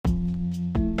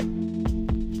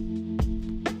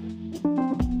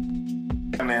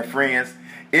man, friends.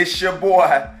 It's your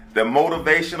boy, the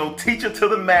motivational teacher to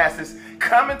the masses,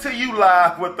 coming to you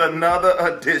live with another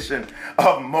edition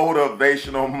of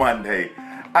Motivational Monday.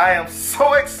 I am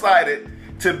so excited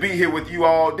to be here with you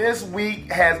all. This week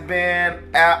has been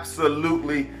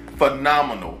absolutely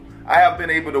phenomenal. I have been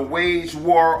able to wage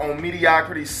war on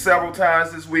mediocrity several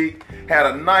times this week. Had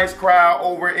a nice crowd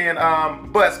over in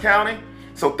Butts County.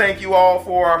 So thank you all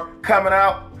for coming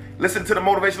out. Listen to the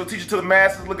motivational teacher to the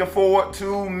masses. Looking forward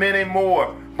to many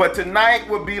more. But tonight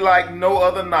will be like no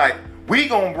other night. We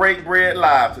gonna break bread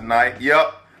live tonight.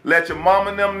 Yep. Let your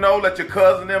mama and them know, let your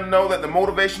cousin them know that the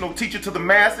motivational teacher to the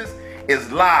masses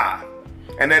is live.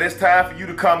 And that it's time for you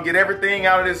to come get everything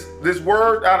out of this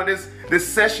word, out of this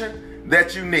session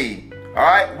that you need. All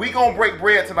right, we gonna break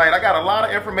bread tonight. I got a lot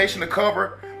of information to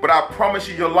cover, but I promise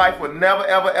you your life will never,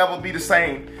 ever, ever be the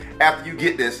same after you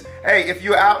get this. Hey, if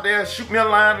you're out there, shoot me a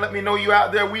line. Let me know you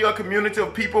out there. We are a community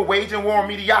of people waging war on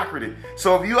mediocrity.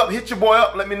 So if you up, hit your boy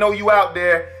up. Let me know you out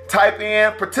there. Type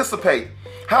in, participate.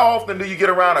 How often do you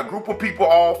get around a group of people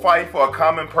all fighting for a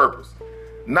common purpose?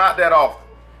 Not that often.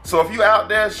 So if you out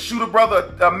there, shoot a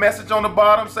brother a message on the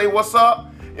bottom. Say what's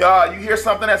up. You hear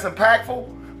something that's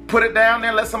impactful, put it down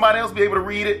there. Let somebody else be able to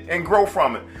read it and grow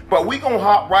from it. But we gonna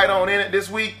hop right on in it this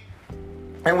week.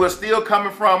 And we're still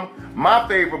coming from my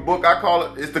favorite book. I call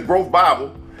it, it's the Growth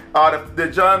Bible. The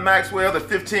John Maxwell, the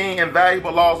 15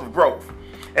 Invaluable Laws of Growth.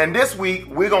 And this week,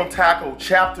 we're going to tackle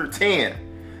chapter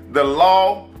 10, the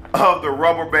law of the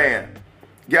rubber band.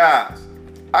 Guys,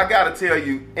 I got to tell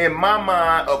you, in my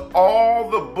mind, of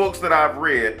all the books that I've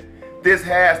read, this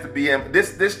has to be in,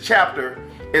 this chapter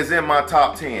is in my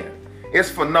top 10.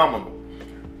 It's phenomenal.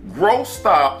 Growth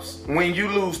stops when you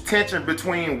lose tension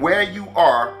between where you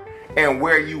are and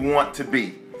where you want to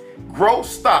be. Growth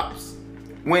stops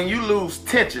when you lose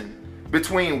tension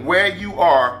between where you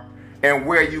are and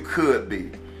where you could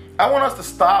be. I want us to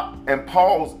stop and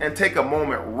pause and take a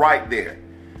moment right there.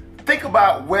 Think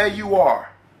about where you are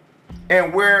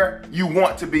and where you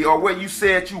want to be, or where you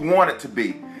said you wanted to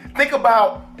be. Think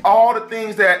about all the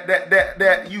things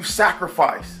that you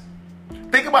sacrificed.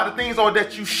 Think about the things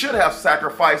that you should have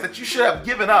sacrificed, that you should have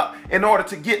given up in order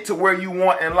to get to where you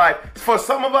want in life. For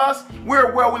some of us,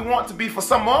 we're where we want to be. For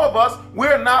some of us,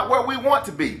 we're not where we want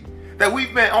to be. That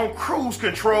we've been on cruise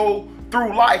control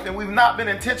through life and we've not been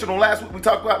intentional. Last week we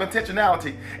talked about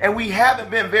intentionality, and we haven't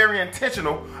been very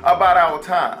intentional about our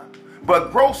time.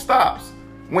 But growth stops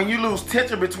when you lose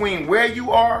tension between where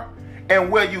you are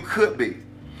and where you could be.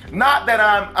 Not that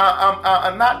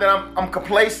I'm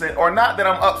complacent, or not that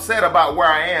I'm upset about where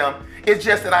I am. It's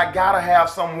just that I gotta have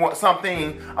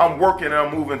something I'm working and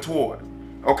I'm moving toward.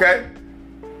 Okay?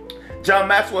 John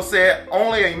Maxwell said,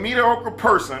 only a mediocre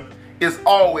person is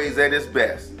always at his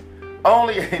best.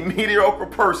 Only a mediocre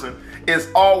person is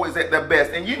always at their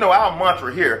best. And you know our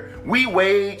mantra here, we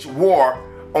wage war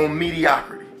on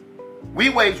mediocrity. We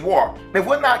wage war. If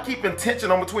we're not keeping tension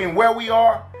on between where we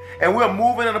are and we're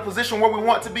moving in a position where we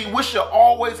want to be, we should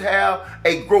always have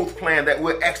a growth plan that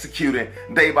we're executing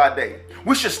day by day.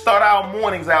 We should start our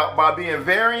mornings out by being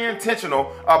very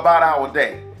intentional about our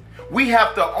day. We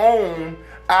have to own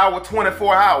our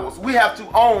 24 hours. We have to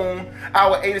own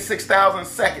our 86,000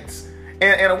 seconds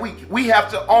in a week. We have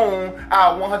to own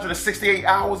our 168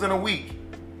 hours in a week.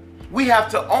 We have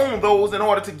to own those in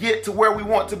order to get to where we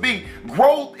want to be.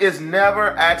 Growth is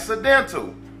never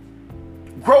accidental.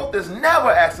 Growth is never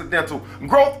accidental.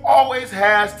 Growth always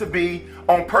has to be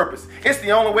on purpose. It's the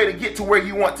only way to get to where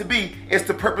you want to be is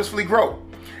to purposefully grow.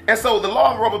 And so the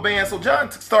law of rubber band, so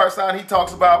John starts out, he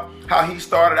talks about how he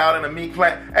started out in a meat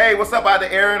plant. Hey, what's up out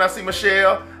there, Aaron? I see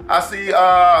Michelle. I see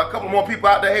a couple more people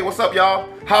out there. Hey, what's up, y'all?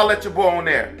 Holla at your boy on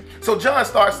there. So John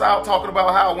starts out talking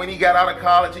about how when he got out of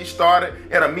college, he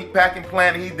started at a meat packing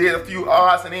plant. He did a few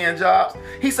odds and end jobs.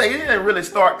 He said he didn't really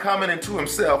start coming into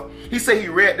himself. He said he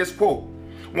read this quote.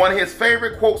 One of his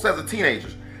favorite quotes as a teenager: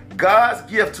 God's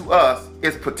gift to us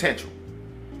is potential.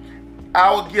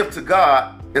 Our gift to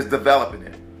God is developing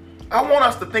it. I want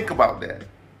us to think about that.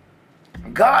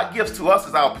 God gives to us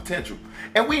is our potential.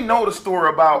 And we know the story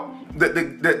about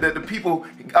the people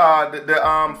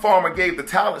the farmer gave the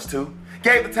talents to.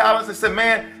 Gave the talents and said,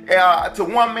 man, to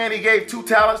one man he gave 2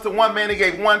 talents, to one man he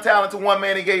gave 1 talent, to one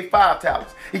man he gave 5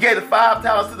 talents. He gave the 5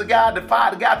 talents to the guy. The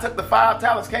guy took the 5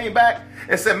 talents, came back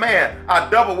and said, man, I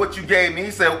double what you gave me. He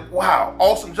said, wow,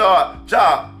 awesome job,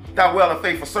 thou well and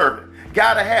faithful servant.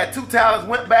 Guy that had 2 talents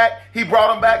went back. He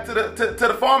brought him back to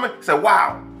the farmer. He said,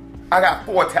 wow, I got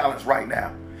 4 talents right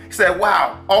now. He said,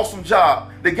 wow, awesome job.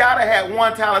 The guy that had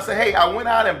 1 talent said, hey, I went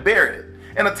out and buried it.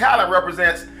 And a talent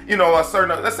represents, a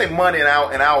certain, let's say money in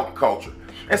our culture.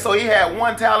 And so he had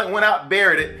one talent, went out,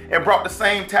 buried it, and brought the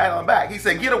same talent back. He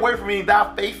said, get away from me,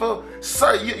 thou faithful,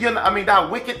 thou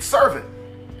wicked servant.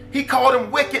 He called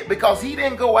him wicked because he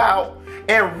didn't go out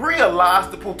and realize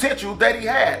the potential that he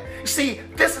had. See,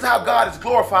 this is how God is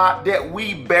glorified, that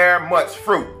we bear much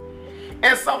fruit.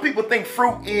 And some people think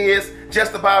fruit is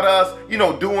just about us,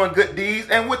 doing good deeds,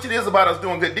 and which it is about us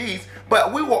doing good deeds,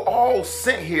 but we were all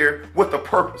sent here with a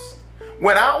purpose.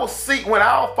 When our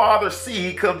father's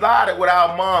seed collided with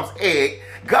our mom's egg,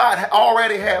 God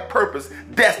already had purpose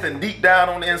destined deep down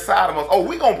on the inside of us. Oh,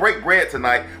 we're going to break bread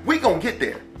tonight. We're going to get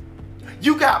there.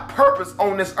 You got purpose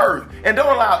on this earth, and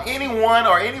don't allow anyone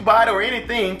or anybody or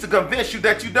anything to convince you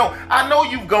that you don't. I know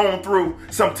you've gone through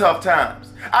some tough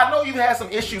times. I know you've had some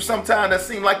issues sometimes that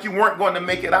seemed like you weren't going to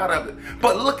make it out of it.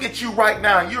 But look at you right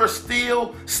now. You're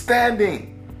still standing.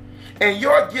 And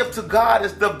your gift to God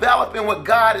is developing what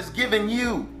God has given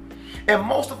you. And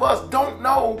most of us don't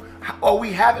know, or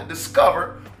we haven't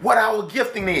discovered what our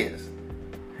gifting is.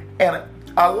 And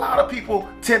a lot of people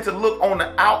tend to look on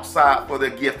the outside for their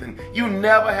gifting. You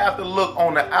never have to look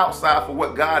on the outside for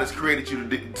what God has created you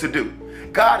to do.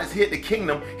 God has hid the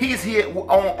kingdom. He's hid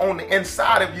on the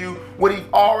inside of you what He's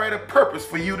already purposed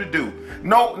for you to do.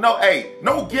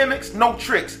 No gimmicks, no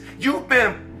tricks. You've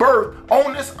been birthed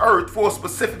on this earth for a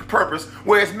specific purpose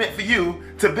where it's meant for you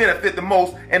to benefit the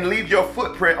most and leave your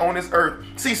footprint on this earth.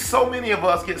 See, so many of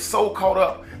us get so caught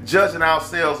up judging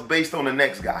ourselves based on the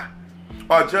next guy,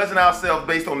 or judging ourselves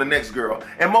based on the next girl.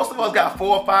 And most of us got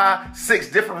 4, 5,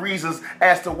 6 different reasons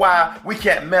as to why we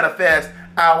can't manifest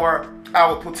our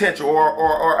potential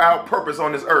or our purpose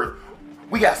on this earth.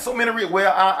 We got so many reasons.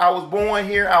 Well, I was born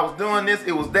here, I was doing this,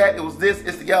 it was that, it was this,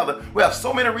 it's the other. We have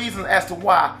so many reasons as to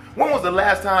why. When was the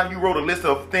last time you wrote a list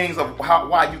of things of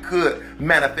why you could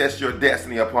manifest your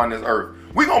destiny upon this earth?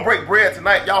 We're going to break bread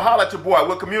tonight. Y'all holler at your boy.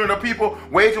 We're community of people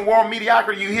waging war on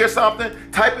mediocrity. You hear something?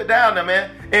 Type it down there,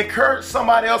 man. Encourage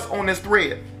somebody else on this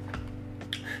thread.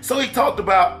 So he talked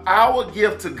about our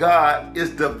gift to God is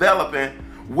developing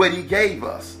what He gave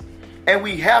us. And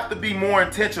we have to be more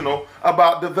intentional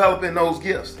about developing those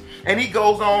gifts. And he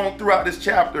goes on throughout this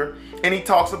chapter and he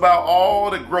talks about all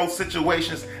the growth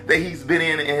situations that he's been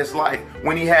in his life.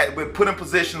 When he had been put in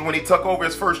position, when he took over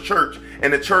his first church,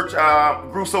 and the church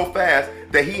grew so fast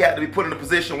that he had to be put in a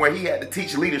position where he had to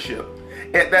teach leadership.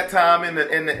 At that time in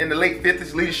the late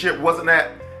 50s, leadership wasn't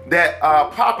that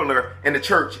popular in the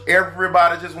church.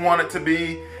 Everybody just wanted to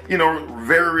be,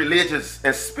 very religious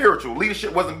and spiritual.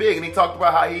 Leadership wasn't big, and he talked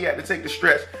about how he had to take the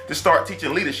stretch to start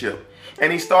teaching leadership. And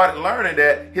he started learning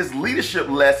that his leadership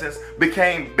lessons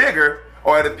became bigger,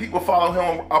 or the people follow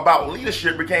him about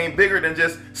leadership became bigger than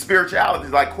just spirituality.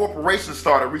 Like corporations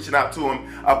started reaching out to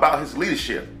him about his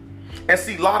leadership. And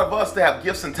see, a lot of us that have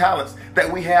gifts and talents that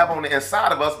we have on the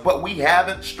inside of us, but we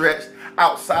haven't stretched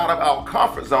outside of our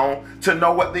comfort zone to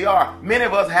know what they are. Many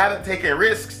of us haven't taken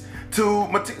risks to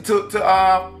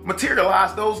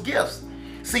materialize those gifts.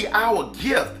 See, our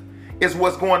gift is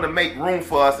what's going to make room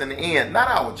for us in the end, not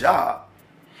our job.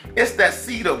 It's that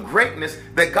seed of greatness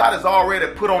that God has already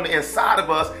put on the inside of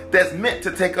us that's meant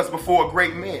to take us before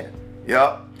great men.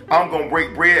 Yep, I'm going to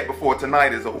break bread before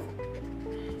tonight is over.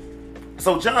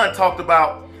 So John talked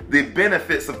about the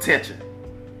benefits of tension.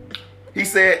 He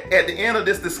said at the end of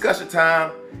this discussion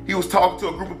time, he was talking to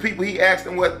a group of people. He asked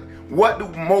them what do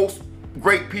most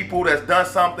great people that's done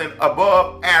something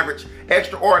above average,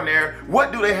 extraordinary,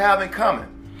 what do they have in common?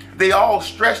 They all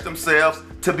stretch themselves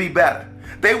to be better.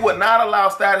 They would not allow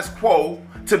status quo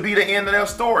to be the end of their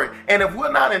story. And if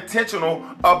we're not intentional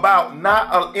about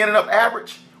not ending up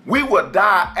average, we would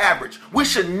die average. We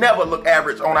should never look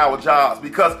average on our jobs,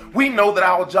 because we know that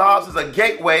our jobs is a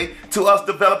gateway to us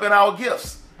developing our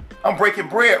gifts. I'm breaking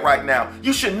bread right now.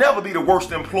 You should never be the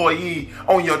worst employee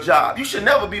on your job. You should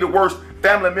never be the worst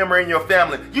family member in your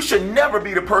family. You should never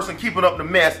be the person keeping up the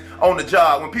mess on the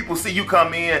job. When people see you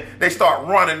come in, they start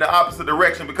running the opposite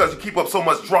direction because you keep up so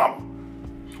much drama.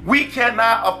 We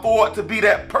cannot afford to be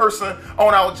that person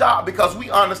on our job, because we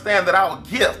understand that our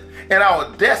gift and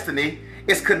our destiny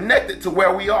is connected to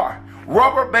where we are.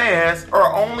 Rubber bands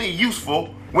are only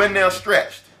useful when they're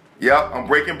stretched. Yep, I'm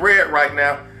breaking bread right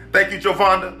now. Thank you,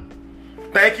 Jovanda.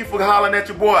 Thank you for hollering at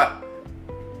your boy.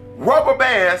 Rubber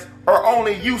bands are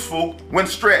only useful when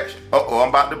stretched. I'm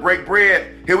about to break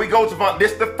bread. Here we go, Jovanda.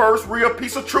 This is the first real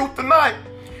piece of truth tonight.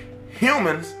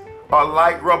 Humans are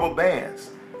like rubber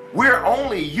bands. We're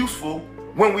only useful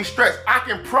when we stretch. I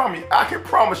can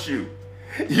promise you,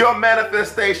 your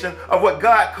manifestation of what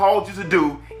God called you to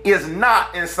do is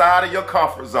not inside of your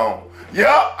comfort zone.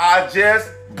 Yup, I just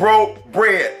broke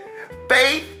bread.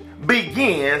 Faith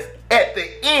begins at the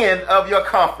end of your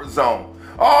comfort zone.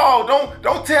 Oh,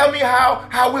 don't tell me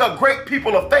how we are great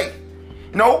people of faith.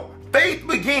 No, faith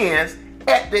begins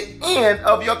at the end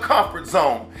of your comfort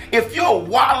zone. If you're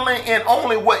waddling in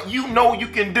only what you know you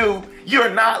can do,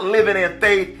 you're not living in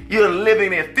faith, you're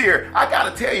living in fear. I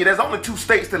gotta tell you, there's only two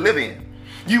states to live in.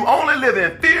 You only live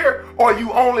in fear or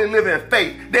you only live in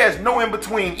faith. There's no in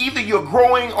between. Either you're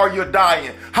growing or you're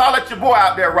dying. Holla at your boy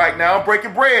out there right now, I'm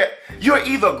breaking bread. You're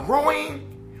either growing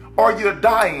or you're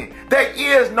dying. There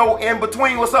is no in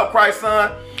between. What's up, Christ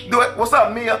son? What's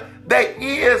up, Mia? There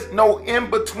is no in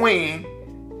between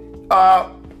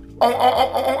on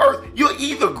earth. You're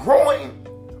either growing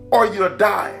or you're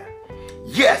dying.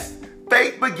 Yes,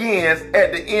 faith begins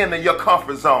at the end of your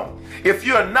comfort zone. If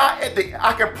you're not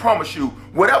I can promise you,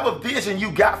 whatever vision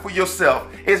you got for yourself,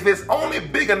 if it's only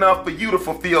big enough for you to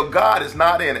fulfill, God is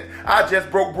not in it. I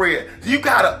just broke bread. You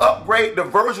got to upgrade the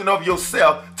version of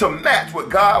yourself to match what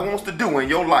God wants to do in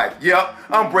your life. Yep,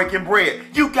 I'm breaking bread.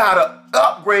 You got to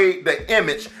upgrade the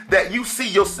image that you see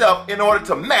yourself in order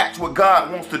to match what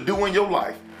God wants to do in your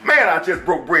life. Man, I just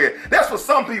broke bread. That's for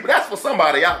some people. That's for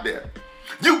somebody out there.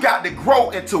 You got to grow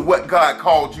into what God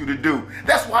called you to do.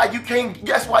 That's why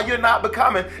you're not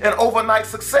becoming an overnight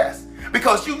success.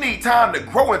 Because you need time to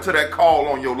grow into that call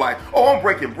on your life. Oh, I'm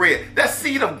breaking bread. That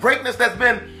seed of greatness that's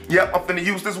been, I'm finna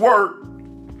use this word.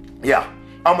 Yeah,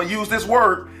 I'm gonna use this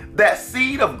word. That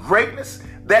seed of greatness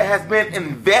that has been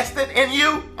invested in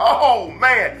you. Oh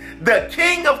man, the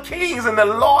King of Kings and the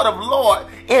Lord of Lords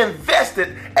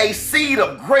invested a seed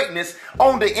of greatness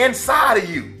on the inside of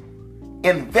you.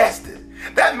 Invested.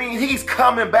 That means he's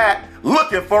coming back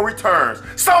looking for returns.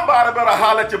 Somebody better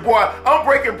holler at your boy. I'm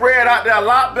breaking bread out there a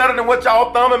lot better than what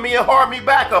y'all thumbing me and hard me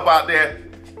back up out there.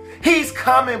 He's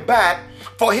coming back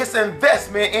for his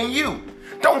investment in you.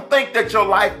 Don't think that your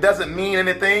life doesn't mean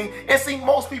anything. And see,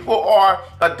 most people are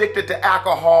addicted to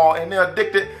alcohol, and they're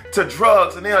addicted to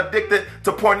drugs, and they're addicted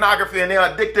to pornography, and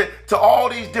they're addicted to all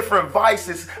these different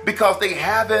vices because they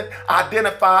haven't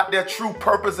identified their true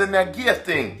purpose and their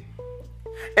gifting.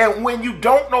 And when you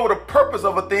don't know the purpose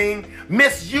of a thing,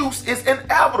 misuse is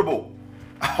inevitable.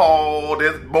 Oh,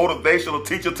 this motivational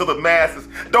teacher to the masses.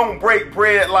 Don't break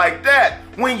bread like that.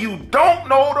 When you don't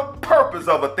know the purpose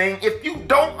of a thing, if you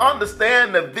don't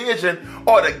understand the vision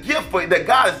or the gift that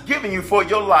God has given you for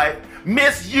your life,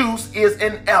 misuse is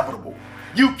inevitable.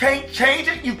 You can't change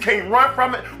it. You can't run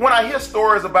from it. When I hear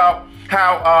stories about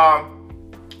how,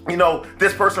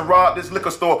 this person robbed this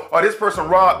liquor store or this person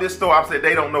robbed this store, I said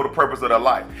they don't know the purpose of their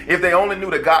life. If they only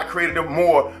knew that God created them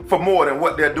for more than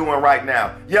what they're doing right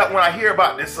now. Yet when I hear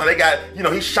about this, so they got,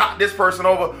 he shot this person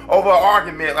over an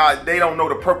argument, they don't know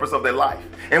the purpose of their life.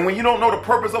 And when you don't know the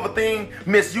purpose of a thing,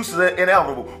 misuse is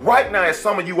inevitable. Right now, as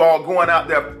some of you all going out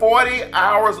there 40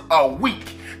 hours a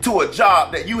week to a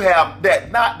job that you have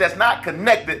that's not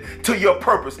connected to your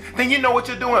purpose, then you know what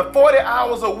you're doing. 40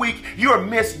 hours a week, you're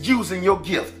misusing your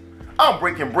gift. I'm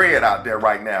breaking bread out there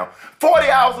right now. 40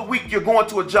 hours a week, you're going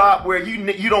to a job where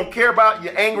you don't care about,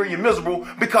 you're angry, you're miserable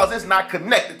because it's not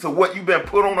connected to what you've been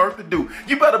put on earth to do.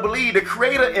 You better believe the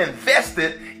Creator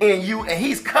invested in you and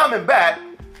he's coming back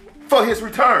for his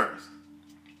returns.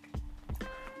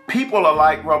 People are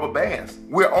like rubber bands.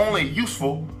 We're only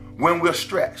useful when we're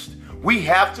stretched. We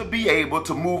have to be able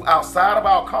to move outside of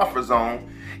our comfort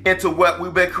zone into what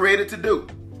we've been created to do.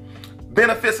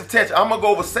 Benefits of tension. I'm going to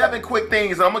go over 7 quick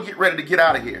things and I'm going to get ready to get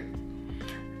out of here.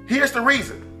 Here's the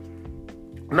reason.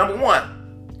 Number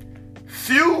 1,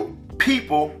 few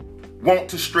people want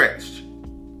to stretch.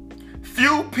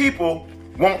 Few people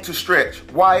want to stretch.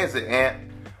 Why is it, Aunt?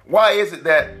 Why is it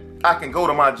that I can go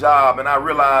to my job and I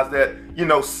realize that,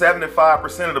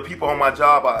 75% of the people on my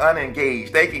job are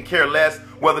unengaged. They can care less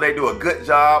whether they do a good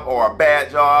job or a bad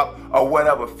job or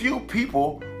whatever. Few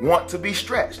people want to be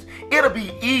stretched. It'll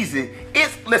be easy.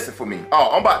 Listen for me.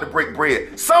 Oh, I'm about to break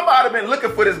bread. Somebody been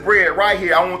looking for this bread right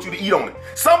here. I want you to eat on it.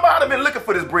 Somebody been looking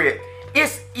for this bread.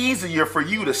 It's easier for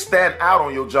you to stand out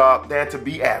on your job than to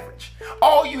be average.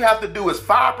 All you have to do is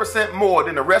 5% more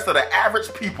than the rest of the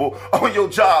average people on your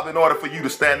job in order for you to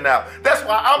stand out. That's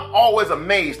why I'm always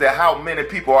amazed at how many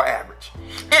people are average.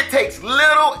 It takes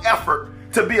little effort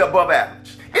to be above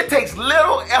average. It takes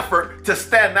little effort to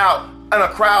stand out in a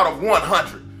crowd of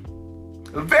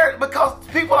 100. Because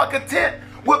people are content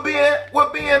with being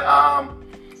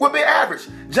average.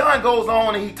 John goes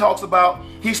on and he talks about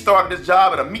he started this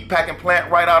job at a meatpacking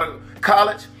plant right out of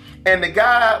college. And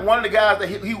one of the guys that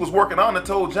he was working on,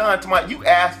 told John, you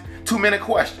asked too many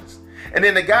questions. And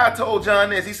then the guy told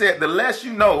John this. He said, the less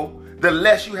you know, the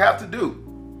less you have to do.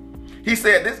 He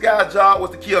said this guy's job was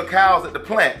to kill cows at the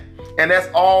plant. And that's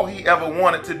all he ever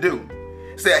wanted to do.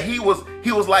 He said he was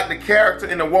like the character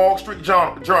in the Wall Street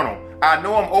Journal. I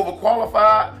know I'm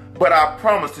overqualified, but I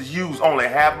promise to use only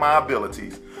half my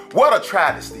abilities. What a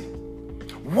travesty.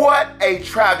 What a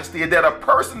travesty that a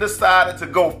person decided to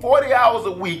go 40 hours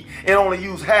a week and only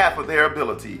use half of their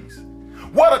abilities.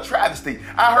 What a travesty.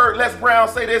 I heard Les Brown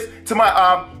say this to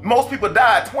most people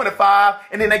die at 25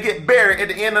 and then they get buried at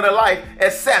the end of their life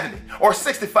at 70 or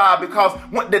 65 because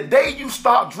the day you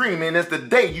start dreaming is the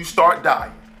day you start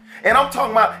dying. And I'm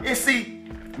talking about, and see,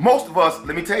 most of us,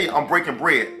 let me tell you, I'm breaking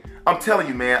bread. I'm telling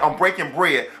you, man, I'm breaking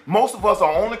bread. Most of us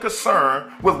are only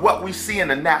concerned with what we see in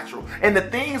the natural. And the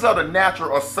things of the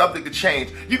natural are subject to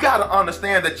change. You got to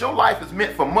understand that your life is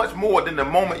meant for much more than the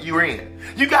moment you're in.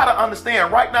 You got to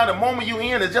understand right now the moment you're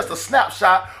in is just a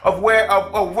snapshot of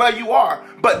where you are.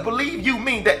 But believe you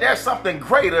me that there's something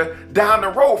greater down the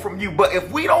road from you. But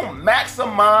if we don't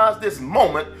maximize this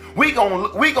moment, we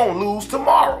gonna lose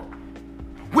tomorrow.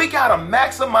 We got to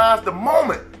maximize the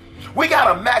moment. We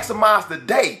got to maximize the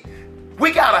day.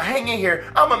 We got to hang in here.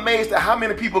 I'm amazed at how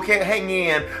many people can't hang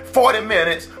in 40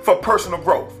 minutes for personal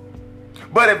growth.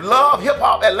 But if Love Hip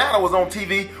Hop Atlanta was on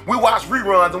TV, we watch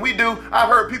reruns and I've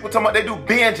heard people talking about they do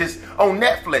binges on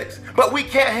Netflix. But we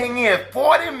can't hang in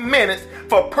 40 minutes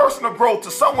for personal growth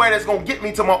to somewhere that's going to get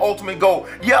me to my ultimate goal.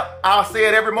 Yep, I'll say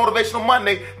it every Motivational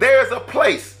Monday. There's a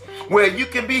place where you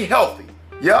can be healthy.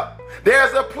 Yep,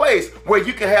 there's a place where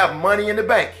you can have money in the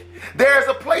bank. There's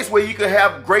a place where you can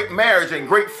have great marriage and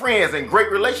great friends and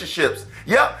great relationships.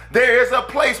 Yep, there is a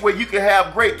place where you can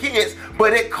have great kids,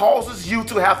 but it causes you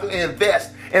to have to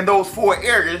invest in those four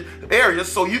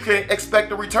areas so you can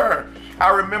expect a return. I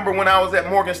remember when I was at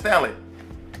Morgan Stanley.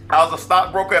 I was a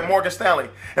stockbroker at Morgan Stanley,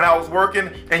 and I was working,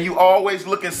 and you always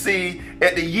look and see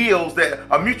at the yields that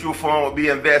a mutual fund would be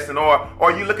investing,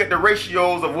 or you look at the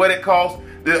ratios of what it costs,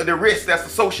 the risk that's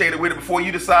associated with it before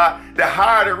you decide. The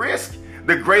higher the risk,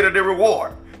 the greater the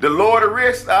reward. The lower the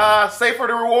risk, safer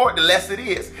the reward, the less it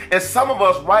is. And some of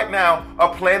us right now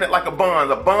are playing it like a bond.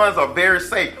 The bonds are very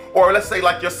safe. Or let's say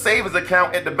like your savings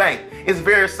account at the bank. It's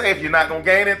very safe. You're not going to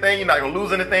gain anything. You're not going to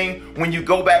lose anything. When you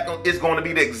go back, it's going to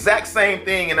be the exact same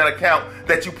thing in that account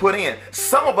that you put in.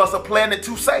 Some of us are playing it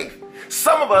too safe.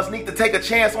 Some of us need to take a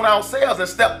chance on ourselves and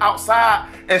step outside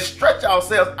and stretch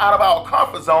ourselves out of our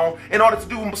comfort zone in order to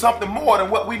do something more than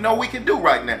what we know we can do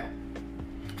right now.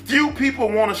 Few people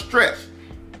want to stretch.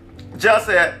 Just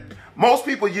said, most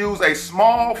people use a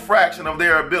small fraction of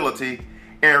their ability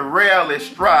and rarely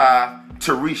strive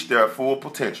to reach their full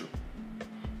potential.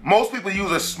 Most people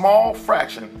use a small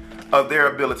fraction of their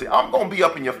ability. I'm going to be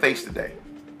up in your face today.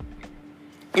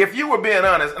 If you were being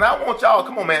honest, and I want y'all,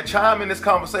 come on man, chime in this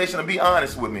conversation and be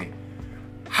honest with me.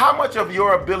 How much of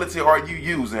your ability are you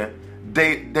using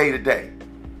day to day?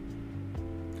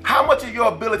 How much of your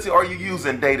ability are you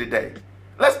using day to day?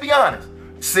 Let's be honest.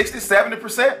 60,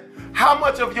 70%? How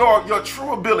much of your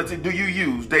true ability do you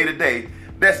use day to day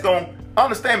that's going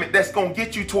to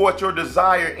get you towards your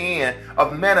desired end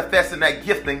of manifesting that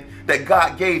gifting that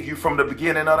God gave you from the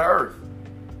beginning of the earth?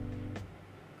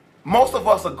 Most of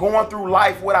us are going through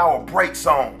life with our brakes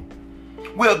on.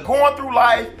 We're going through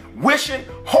life wishing,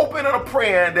 hoping, and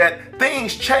praying that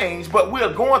things change, but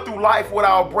we're going through life with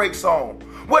our brakes on.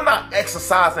 We're not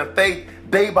exercising faith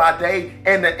day by day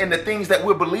and the things that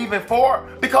we're believing for,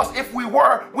 because if we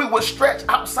were, we would stretch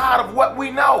outside of what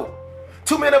we know.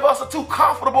 Too many of us are too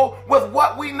comfortable with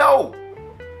what we know.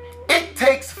 It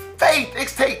takes faith, it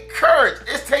takes courage,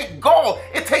 it takes gall,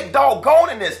 it takes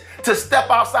doggoneness to step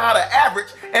outside of average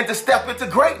and to step into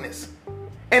greatness.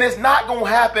 And it's not going to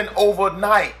happen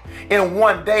overnight in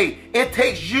one day. It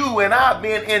takes you and I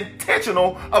being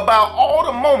intentional about all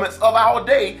the moments of our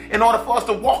day in order for us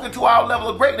to walk into our level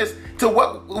of greatness to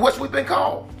what we've been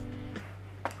called.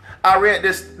 I read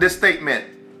this statement.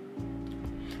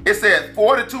 It said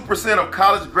 42% of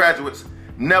college graduates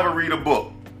never read a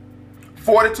book.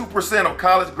 42% of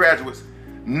college graduates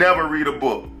never read a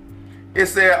book. It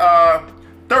said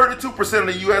 32% of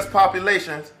the U.S.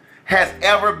 population has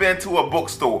ever been to a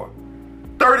bookstore.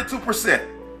 32%.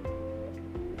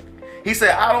 He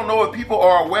said, I don't know if people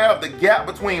are aware of the gap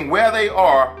between where they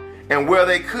are and where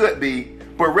they could be,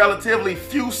 but relatively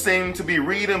few seem to be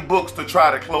reading books to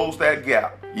try to close that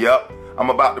gap. Yep, I'm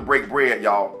about to break bread,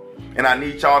 y'all. And I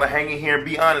need y'all to hang in here and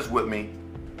be honest with me.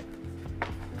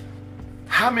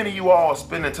 How many of you all are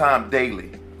spending time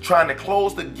daily trying to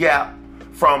close the gap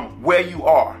from where you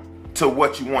are to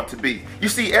what you want to be? You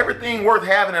see, everything worth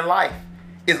having in life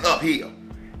is uphill.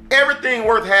 Everything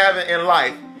worth having in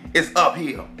life is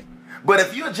uphill. But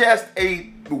if you're just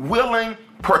a willing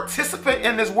participant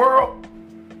in this world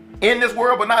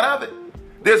but not of it,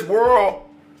 this world,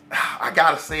 I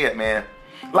gotta say it, man.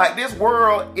 Like, this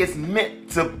world is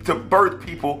meant to birth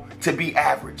people to be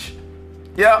average.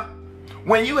 Yeah.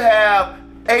 When you have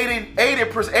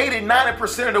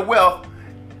 90% of the wealth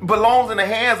belongs in the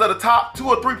hands of the top 2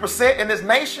 or 3% in this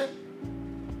nation,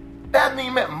 that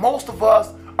means that most of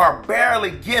us are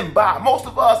barely getting by. Most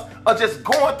of us are just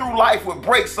going through life with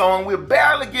brakes on. We're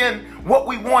barely getting what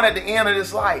we want at the end of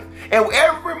this life. And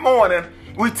every morning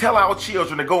we tell our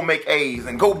children to go make A's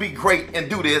and go be great and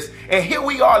do this. And here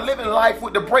we are living life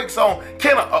with the brakes on.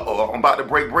 I'm about to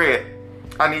break bread.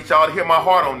 I need y'all to hear my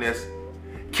heart on this.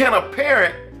 Can a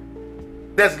parent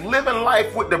that's living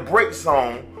life with the brakes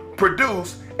on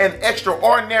produce an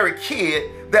extraordinary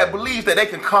kid that believes that they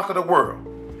can conquer the world?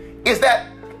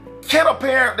 Can a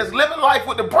parent that's living life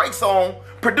with the brakes on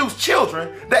produce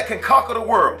children that can conquer the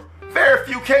world? Very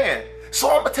few can. So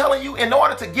I'm telling you, in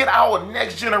order to get our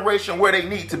next generation where they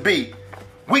need to be,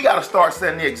 we got to start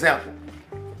setting the example.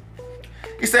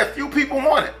 He said few people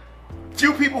want it.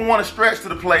 Few people want to stretch to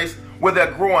the place where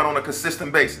they're growing on a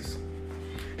consistent basis.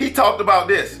 He talked about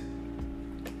this,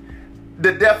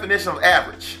 the definition of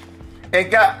average.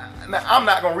 And now I'm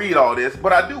not going to read all this,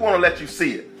 but I do want to let you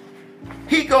see it.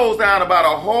 He goes down about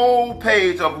a whole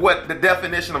page of what the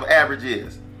definition of average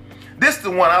is. This is the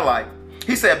one I like.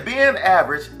 He said, being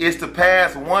average is to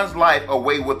pass one's life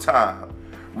away with time,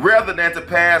 rather than to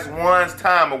pass one's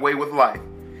time away with life.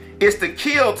 It's to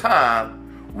kill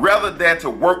time rather than to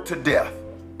work to death.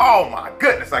 Oh my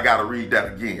goodness, I got to read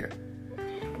that again.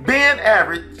 Being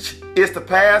average is to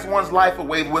pass one's life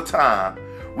away with time,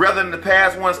 rather than to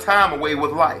pass one's time away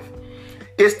with life.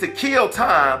 It's to kill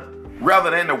time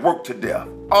rather than to work to death.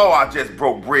 Oh, I just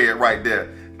broke bread right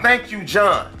there. Thank you,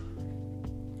 John.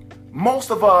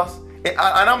 Most of us, and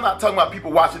I'm not talking about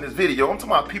people watching this video, I'm talking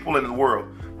about people in the world.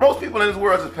 Most people in this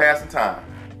world is just passing time.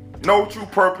 No true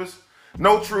purpose,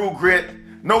 no true grit,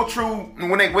 no true,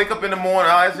 when they wake up in the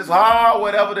morning, it's just,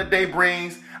 whatever the day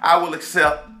brings, I will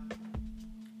accept.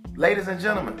 Ladies and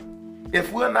gentlemen,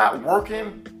 if we're not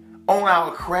working on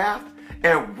our craft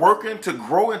and working to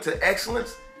grow into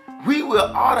excellence, we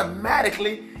will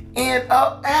automatically end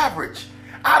up average.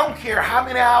 I don't care how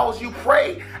many hours you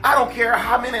pray. I don't care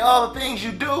how many other things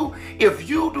you do. If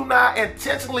you do not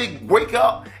intentionally wake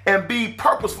up and be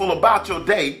purposeful about your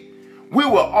day, we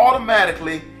will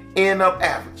automatically end up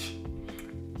average.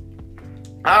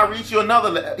 I'll read you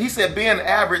another. He said being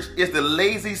average is the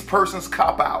laziest person's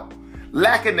cop-out.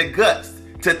 Lacking the guts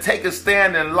to take a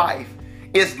stand in life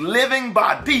is living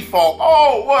by default.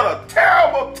 Oh, what a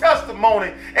terrible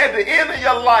testimony at the end of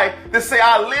your life to say,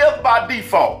 I live by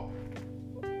default.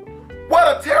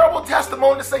 What a terrible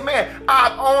testimony to say, man,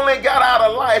 I only got out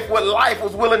of life what life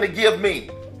was willing to give me.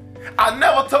 I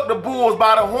never took the bulls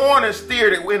by the horn and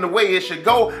steered it in the way it should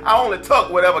go. I only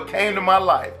took whatever came to my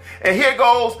life. And here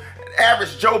goes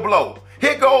average Joe Blow.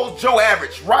 Here goes Joe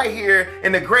Average right here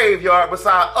in the graveyard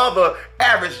beside other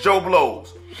average Joe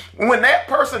Blows. When that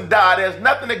person died, there's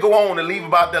nothing to go on and leave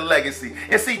about their legacy.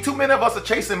 And see, too many of us are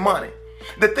chasing money.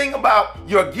 The thing about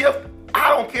your gift, I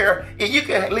don't care. You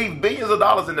can leave billions of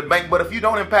dollars in the bank, but if you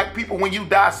don't impact people when you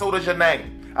die, so does your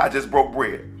name. I just broke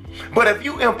bread. But if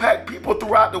you impact people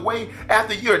throughout the way,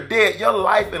 after you're dead, your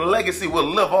life and legacy will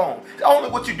live on.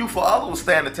 Only what you do for others will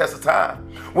stand the test of time.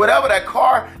 Whatever that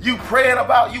car you praying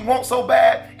about you want so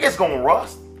bad, it's going to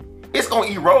rust. It's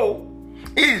going to erode.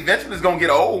 It eventually is going to get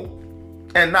old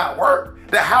and not work.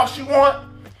 The house you want,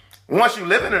 once you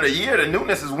live in it a year, the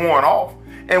newness is worn off.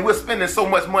 And we're spending so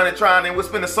much money we're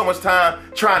spending so much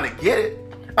time trying to get it.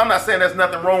 I'm not saying there's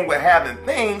nothing wrong with having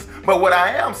things, but what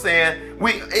I am saying,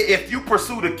 if you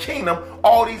pursue the kingdom,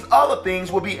 all these other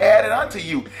things will be added unto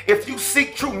you. If you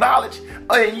seek true knowledge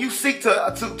and you seek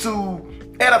to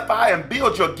edify and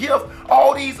build your gift,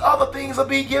 all these other things will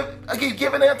be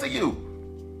given unto you.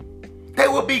 They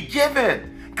will be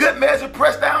given. Good measure,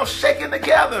 pressed down, shaken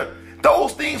together.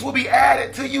 Those things will be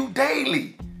added to you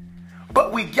daily.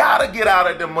 But we gotta get out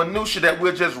of the minutia that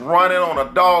we're just running on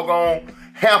a doggone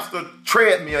hamster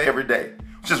treadmill every day.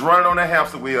 Just running on that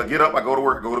hamster wheel. I get up, I go to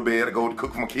work, I go to bed, I go to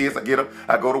cook for my kids, I get up,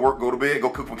 I go to work, go to bed, go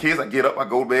cook for my kids, I get up, I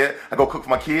go to bed, I go cook for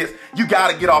my kids. You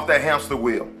gotta get off that hamster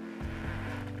wheel.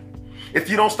 If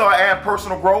you don't start adding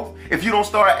personal growth, if you don't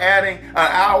start adding an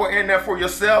hour in there for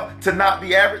yourself to not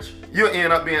be average, you'll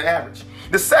end up being average.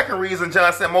 The second reason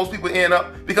John said most people end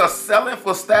up, because selling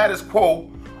for status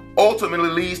quo ultimately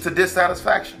leads to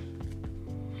dissatisfaction.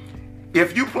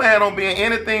 If you plan on being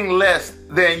anything less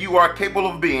than you are capable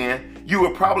of being, you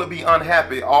will probably be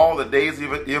unhappy all the days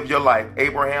of your life.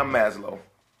 Abraham Maslow.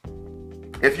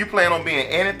 If you plan on being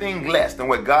anything less than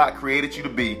what God created you to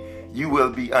be, you will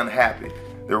be unhappy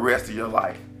the rest of your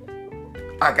life.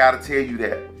 I gotta tell you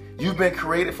that. You've been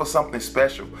created for something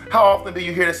special. How often do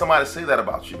you hear somebody say that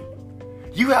about you?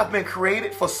 You have been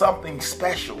created for something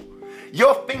special.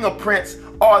 Your fingerprints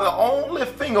are the only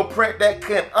fingerprint that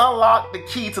can unlock the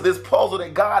key to this puzzle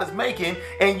that God is making,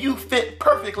 and you fit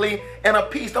perfectly in a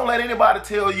piece. Don't let anybody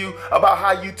tell you about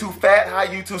how you too fat, how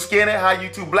you too skinny, how you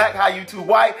too black, how you too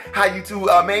white, how you too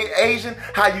Asian,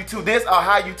 how you too this, or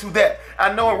how you too that.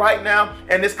 I know right now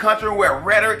in this country where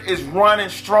rhetoric is running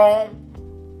strong,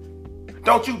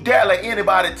 don't you dare let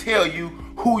anybody tell you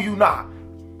who you not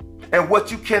and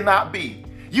what you cannot be.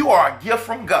 You are a gift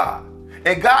from God.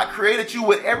 And God created you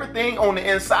with everything on the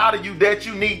inside of you that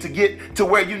you need to get to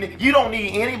where you need. You don't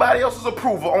need anybody else's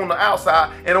approval on the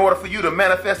outside in order for you to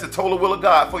manifest the total will of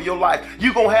God for your life.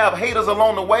 You're going to have haters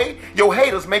along the way. Your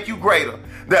haters make you greater.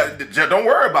 Don't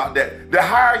worry about that. The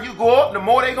higher you go up, the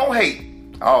more they going to hate.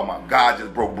 Oh my God, I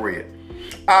just broke bread.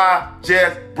 I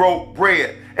just broke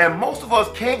bread. And most of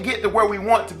us can't get to where we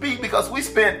want to be because we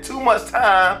spend too much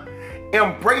time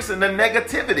embracing the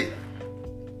negativity.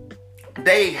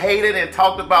 They hated and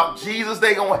talked about Jesus.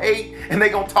 They gonna hate and they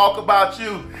gonna talk about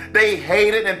you. They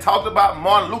hated and talked about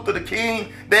Martin Luther the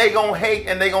King. They gonna hate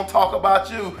and they gonna talk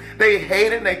about you. They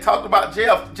hated and they talked about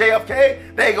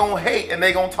JFK. They gonna hate and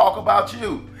they gonna talk about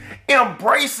you.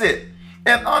 Embrace it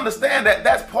and understand that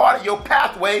that's part of your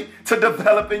pathway to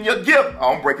developing your gift.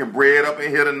 I'm breaking bread up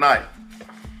in here tonight.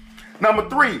 Number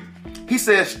 3, he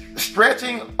says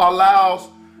stretching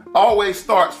always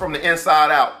starts from the inside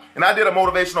out. And I did a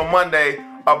Motivational Monday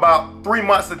about 3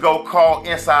 months ago called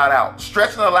Inside Out.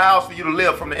 Stretching allows for you to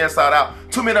live from the inside out.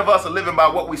 Too many of us are living by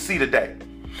what we see today.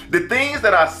 The things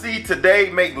that I see today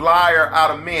make liar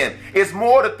out of men. It's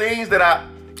more the things that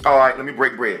all right, let me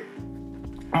break bread.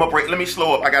 Let me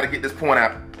slow up. I got to get this point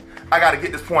out.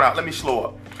 Let me slow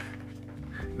up.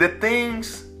 The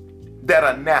things that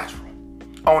are natural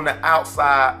on the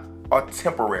outside are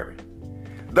temporary.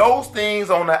 Those things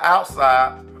on the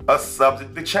outside are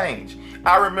subject to change.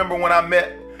 I remember when I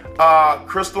met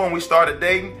Crystal and we started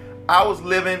dating, I was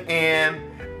living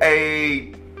in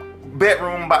a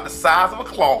bedroom about the size of a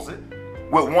closet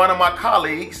with one of my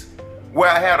colleagues where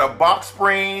I had a box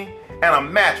spring and a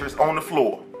mattress on the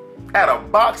floor. I had a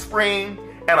box spring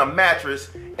and a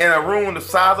mattress in a room the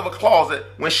size of a closet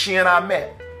when she and I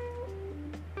met.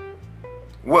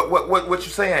 What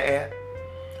you saying, Ed?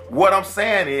 What I'm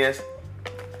saying is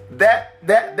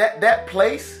that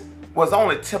place was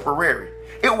only temporary.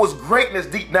 It was greatness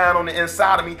deep down on the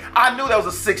inside of me. I knew there was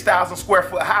a 6,000 square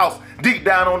foot house deep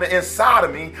down on the inside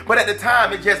of me, but at the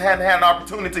time it just hadn't had an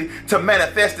opportunity to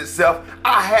manifest itself.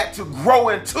 I had to grow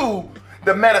into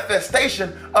the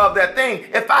manifestation of that thing.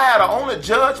 If I had to only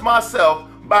judge myself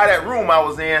by that room I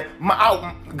was in,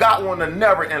 God wanted to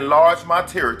never enlarge my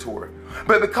territory.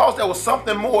 But because there was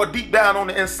something more deep down on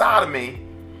the inside of me,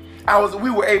 we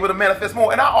were able to manifest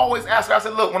more. And I always ask her, I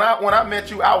said, look, when I met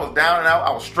you, I was down and out,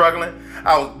 I was struggling.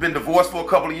 I was been divorced for a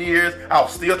couple of years. I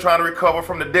was still trying to recover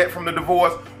from the debt from the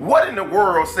divorce. What in the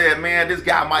world said, man, this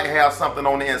guy might have something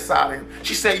on the inside of him?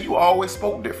 She said, you always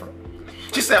spoke different.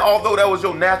 She said, although that was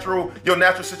your natural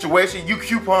situation, you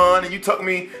coupon and you took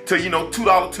me to,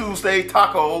 $2 Tuesday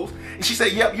tacos. And she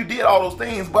said, yep, you did all those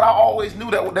things, but I always knew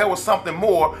that there was something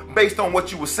more based on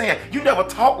what you were saying. You never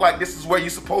talk like this is where you're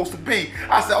supposed to be.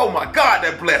 I said, oh my God,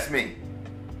 that blessed me.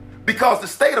 Because the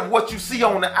state of what you see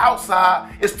on the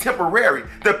outside is temporary.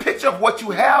 The picture of what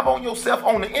you have on yourself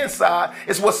on the inside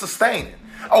is what's sustaining.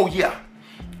 Oh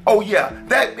yeah,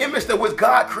 that image that which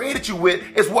God created you with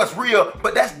is what's real,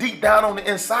 but that's deep down on the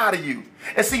inside of you.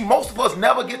 And see, most of us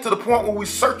never get to the point where we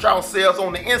search ourselves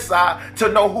on the inside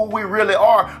to know who we really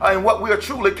are and what we are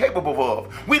truly capable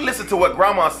of. We listen to what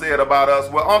grandma said about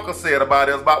us, what uncle said about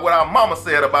us, about what our mama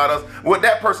said about us, what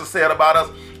that person said about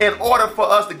us, in order for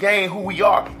us to gain who we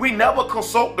are. We never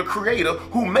consult the Creator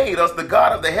who made us, the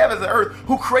God of the heavens and earth,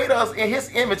 who created us in His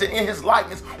image and in His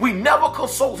likeness. We never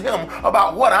consult Him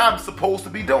about what I'm supposed to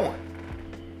be doing.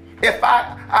 If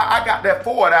I got that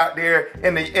Ford out there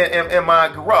in my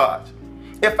garage,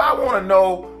 if I want to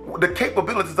know the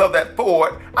capabilities of that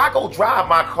Ford, I go drive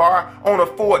my car on a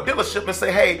Ford dealership and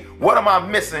say, hey, what am I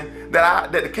missing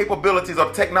that the capabilities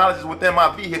of technologies within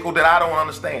my vehicle that I don't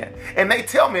understand? And they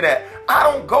tell me that. I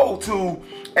don't go to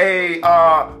a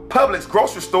Publix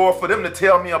grocery store for them to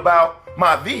tell me about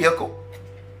my vehicle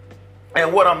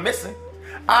and what I'm missing.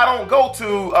 I don't go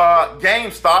to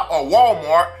GameStop or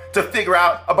Walmart to figure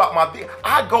out about my vehicle.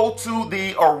 I go to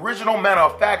the original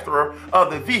manufacturer of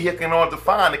the vehicle in order to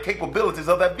find the capabilities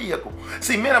of that vehicle.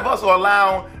 See, many of us are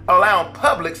allowing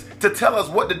Publix to tell us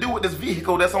what to do with this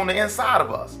vehicle that's on the inside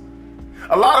of us.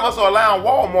 A lot of us are allowing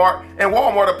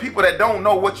Walmart are people that don't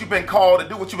know what you've been called to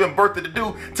do, what you've been birthed to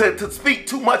do, to speak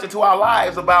too much into our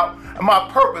lives about my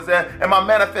purpose and my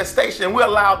manifestation. We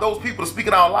allow those people to speak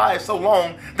in our lives so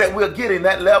long that we're getting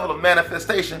that level of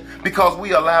manifestation because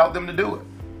we allowed them to do it.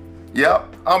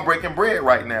 Yep, I'm breaking bread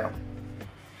right now.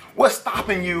 What's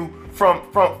stopping you from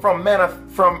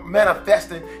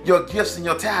manifesting your gifts and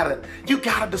your talent? You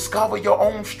got to discover your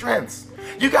own strengths.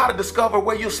 You got to discover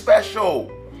where you're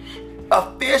special.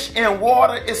 A fish in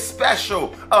water is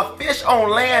special. A fish on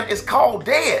land is called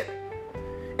dead.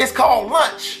 It's called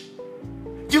lunch.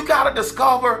 You got to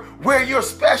discover where you're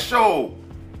special.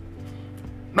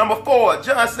 Number 4,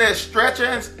 John says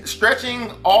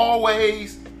stretching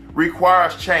always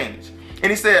requires change.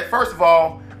 And he said, first of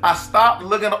all, I stopped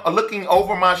looking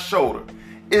over my shoulder.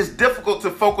 It's difficult to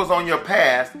focus on your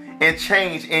past and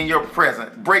change in your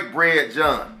present. Break bread,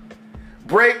 John.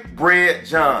 Break bread,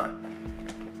 John.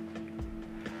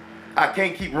 I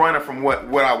can't keep running from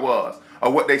what I was,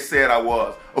 or what they said I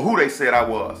was, or who they said I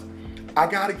was. I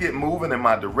got to get moving in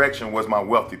my direction was my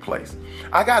wealthy place.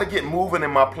 I got to get moving in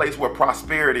my place where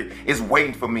prosperity is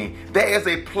waiting for me. There is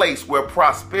a place where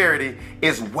prosperity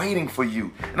is waiting for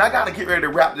you. And I got to get ready to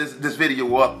wrap this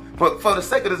video up. But for the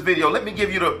sake of this video, let me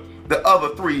give you the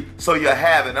other 3 so you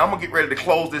have it. And I'm going to get ready to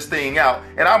close this thing out.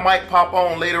 And I might pop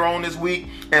on later on this week.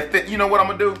 And you know what I'm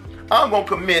going to do? I'm going to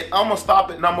commit. I'm going to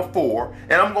stop at number 4.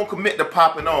 And I'm going to commit to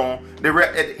popping on at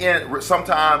the end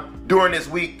sometime during this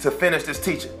week to finish this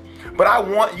teaching. But I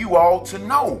want you all to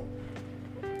know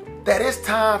that it's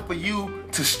time for you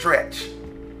to stretch.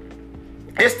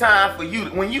 It's time for you,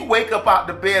 when you wake up out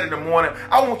the bed in the morning,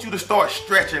 I want you to start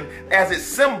stretching as it's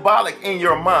symbolic in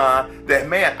your mind that,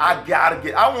 man,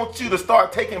 I want you to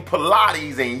start taking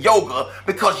Pilates and yoga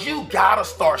because you gotta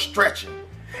start stretching.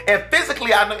 And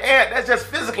physically, I know, and that's just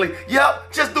physically.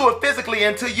 Yep, just do it physically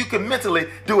until you can mentally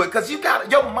do it, because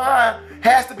your mind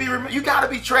has to be, you gotta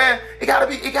be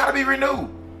it gotta be renewed.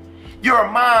 Your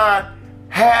mind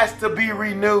has to be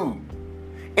renewed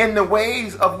in the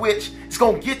ways of which it's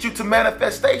going to get you to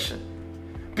manifestation.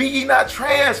 Be ye not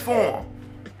transformed,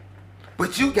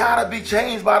 but you got to be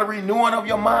changed by the renewing of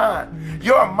your mind.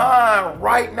 Your mind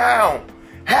right now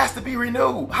has to be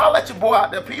renewed. Holla at your boy out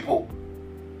there, people.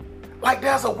 Like,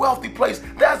 there's a wealthy place.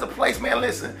 There's a place, man,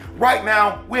 listen. Right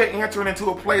now, we're entering into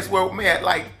a place where, man,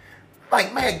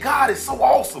 man, God is so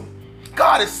awesome.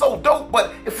 God is so dope,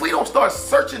 but if we don't start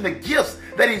searching the gifts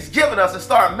that he's given us and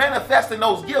start manifesting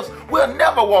those gifts, we'll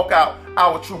never walk out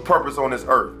our true purpose on this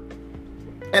earth.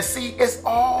 And see, it's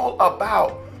all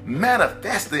about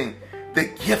manifesting the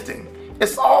gifting.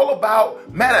 It's all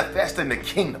about manifesting the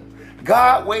kingdom.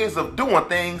 God's ways of doing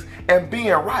things and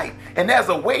being right. And there's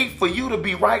a way for you to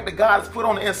be right that God has put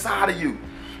on the inside of you.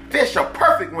 Fish are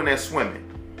perfect when they're swimming.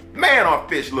 Man, our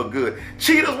fish look good.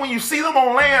 Cheetahs, when you see them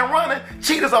on land running,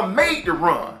 cheetahs are made to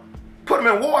run. Put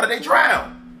them in water, they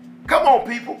drown. Come on,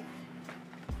 people.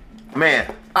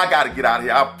 Man, I got to get out of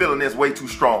here. I'm feeling this way too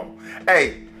strong.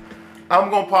 Hey, I'm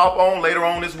going to pop on later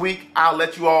on this week. I'll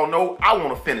let you all know I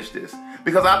want to finish this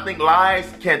because I think lives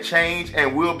can change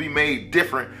and will be made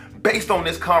different based on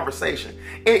this conversation.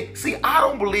 See, I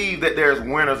don't believe that there's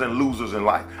winners and losers in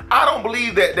life. I don't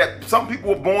believe that some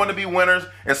people were born to be winners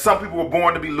and some people were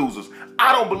born to be losers.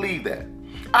 I don't believe that.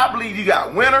 I believe you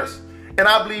got winners and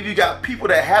I believe you got people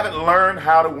that haven't learned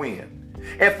how to win.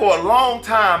 And for a long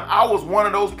time, I was one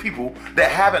of those people that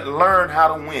haven't learned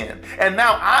how to win. And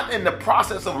now I'm in the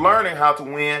process of learning how to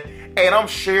win, and I'm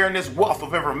sharing this wealth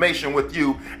of information with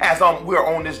you as we're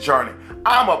on this journey.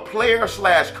 I'm a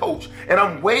player/coach, and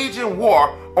I'm waging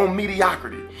war on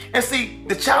mediocrity. And see,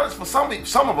 the challenge for some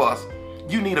of us,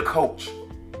 you need a coach.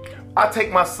 I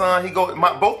take my son,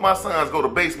 both my sons go to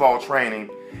baseball training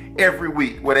every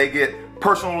week where they get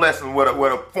personal lessons with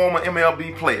a former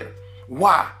MLB player.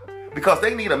 Why? Because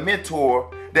they need a mentor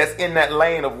that's in that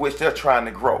lane of which they're trying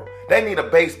to grow. They need a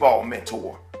baseball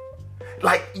mentor.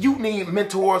 Like, you need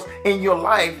mentors in your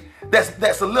life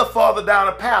that's a little farther down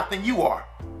the path than you are.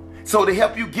 So to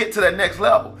help you get to that next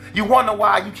level. You wonder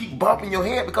why you keep bumping your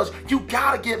head, because you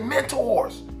gotta get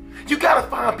mentors. You gotta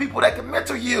find people that can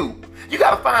mentor you. You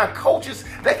gotta find coaches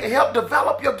that can help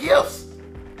develop your gifts.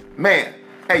 Man,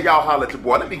 hey, y'all holler at your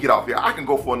boy. Let me get off here. I can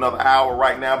go for another hour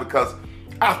right now because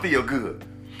I feel good.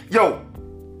 Yo,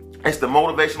 it's the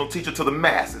motivational teacher to the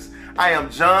masses. I am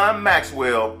John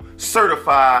Maxwell,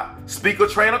 certified speaker,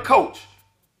 trainer, coach.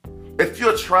 If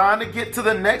you're trying to get to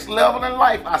the next level in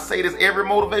life, I say this every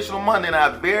motivational Monday, and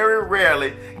I very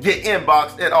rarely get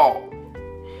inboxed at all.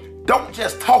 Don't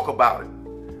just talk about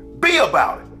it. Be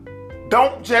about it.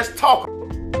 Don't just talk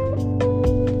about it.